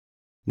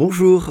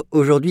Bonjour,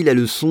 aujourd'hui la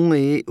leçon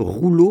est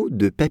rouleau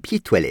de papier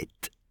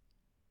toilette.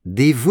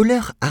 Des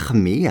voleurs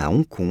armés à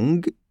Hong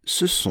Kong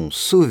se sont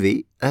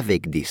sauvés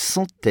avec des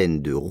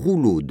centaines de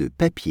rouleaux de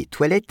papier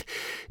toilette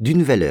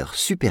d'une valeur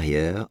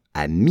supérieure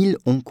à 1000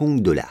 Hong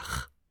Kong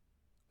dollars.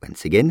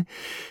 Once again,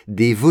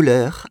 des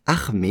voleurs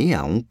armés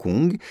à Hong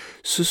Kong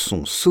se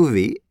sont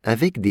sauvés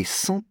avec des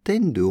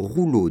centaines de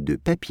rouleaux de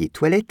papier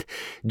toilette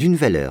d'une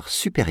valeur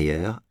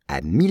supérieure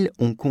à 1000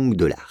 Hong Kong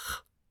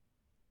dollars.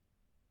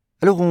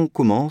 Alors on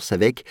commence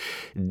avec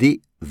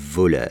des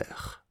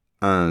voleurs.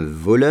 Un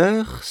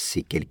voleur,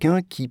 c'est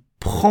quelqu'un qui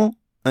prend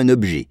un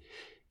objet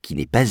qui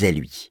n'est pas à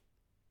lui.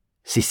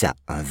 C'est ça,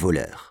 un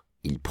voleur.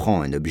 Il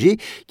prend un objet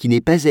qui n'est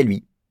pas à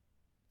lui,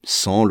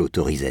 sans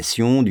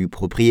l'autorisation du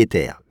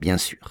propriétaire, bien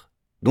sûr.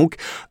 Donc,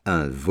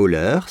 un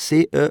voleur,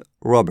 c'est a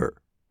robber,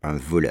 un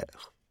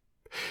voleur.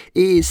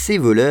 Et ces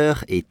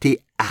voleurs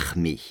étaient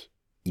armés.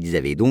 Ils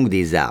avaient donc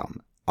des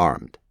armes,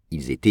 armed.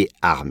 Ils étaient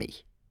armés.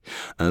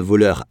 Un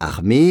voleur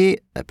armé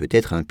a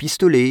peut-être un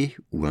pistolet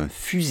ou un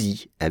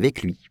fusil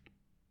avec lui.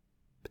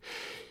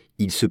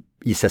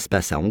 Ça se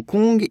passe à Hong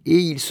Kong et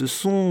ils se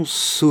sont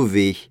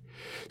sauvés,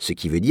 ce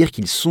qui veut dire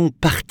qu'ils sont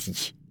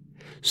partis.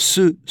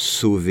 Se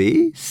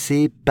sauver,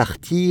 c'est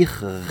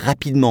partir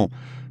rapidement,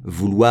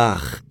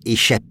 vouloir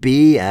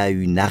échapper à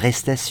une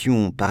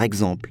arrestation, par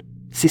exemple.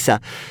 C'est ça,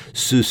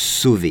 se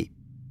sauver.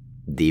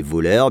 Des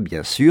voleurs,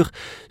 bien sûr,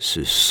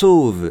 se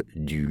sauvent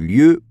du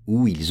lieu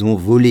où ils ont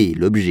volé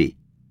l'objet,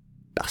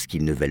 parce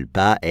qu'ils ne veulent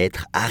pas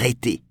être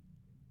arrêtés.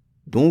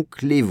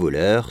 Donc les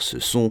voleurs se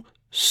sont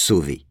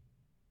sauvés.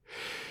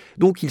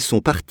 Donc ils sont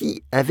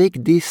partis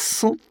avec des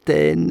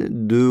centaines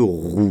de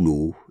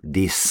rouleaux,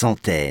 des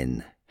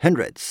centaines,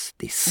 hundreds,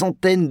 des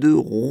centaines de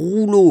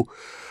rouleaux.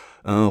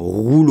 Un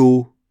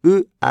rouleau,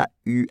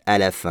 E-A-U à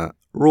la fin,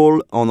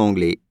 roll en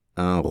anglais,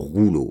 un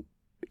rouleau.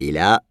 Et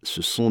là,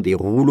 ce sont des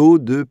rouleaux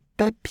de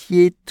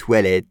papier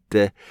toilette.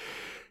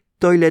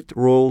 Toilet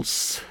rolls,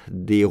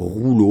 des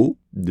rouleaux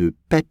de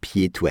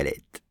papier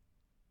toilette.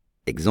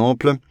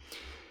 Exemple,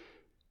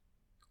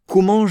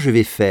 comment je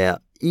vais faire?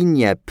 Il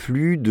n'y a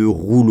plus de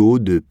rouleaux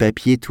de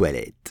papier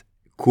toilette.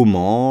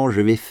 Comment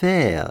je vais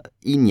faire?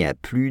 Il n'y a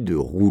plus de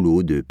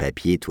rouleaux de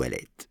papier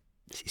toilette.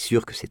 C'est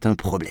sûr que c'est un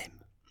problème.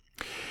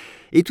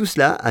 Et tout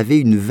cela avait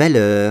une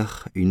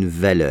valeur,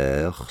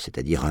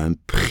 c'est-à-dire un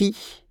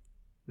prix,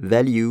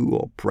 value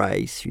or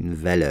price, une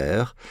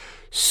valeur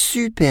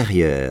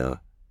supérieure.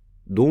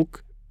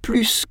 Donc,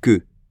 plus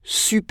que,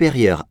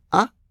 supérieur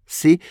à,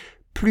 c'est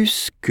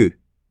plus que.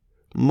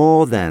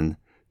 More than,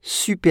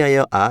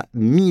 supérieur à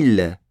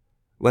 1000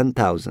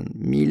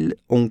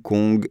 Hong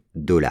Kong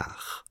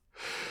dollars.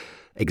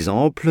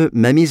 Exemple,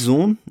 ma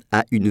maison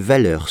a une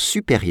valeur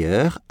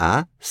supérieure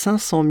à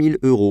 500 000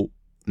 euros.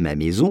 Ma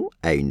maison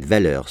a une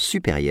valeur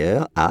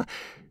supérieure à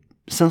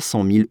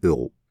 500 000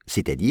 euros.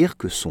 C'est-à-dire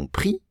que son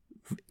prix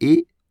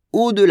est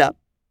au-delà,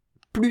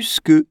 plus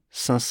que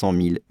 500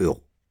 000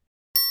 euros.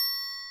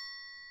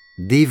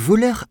 Des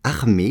voleurs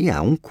armés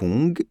à Hong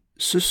Kong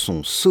se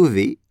sont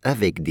sauvés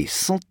avec des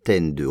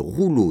centaines de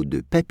rouleaux de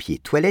papier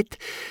toilette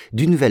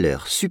d'une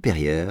valeur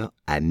supérieure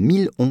à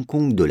 1000 Hong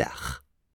Kong dollars.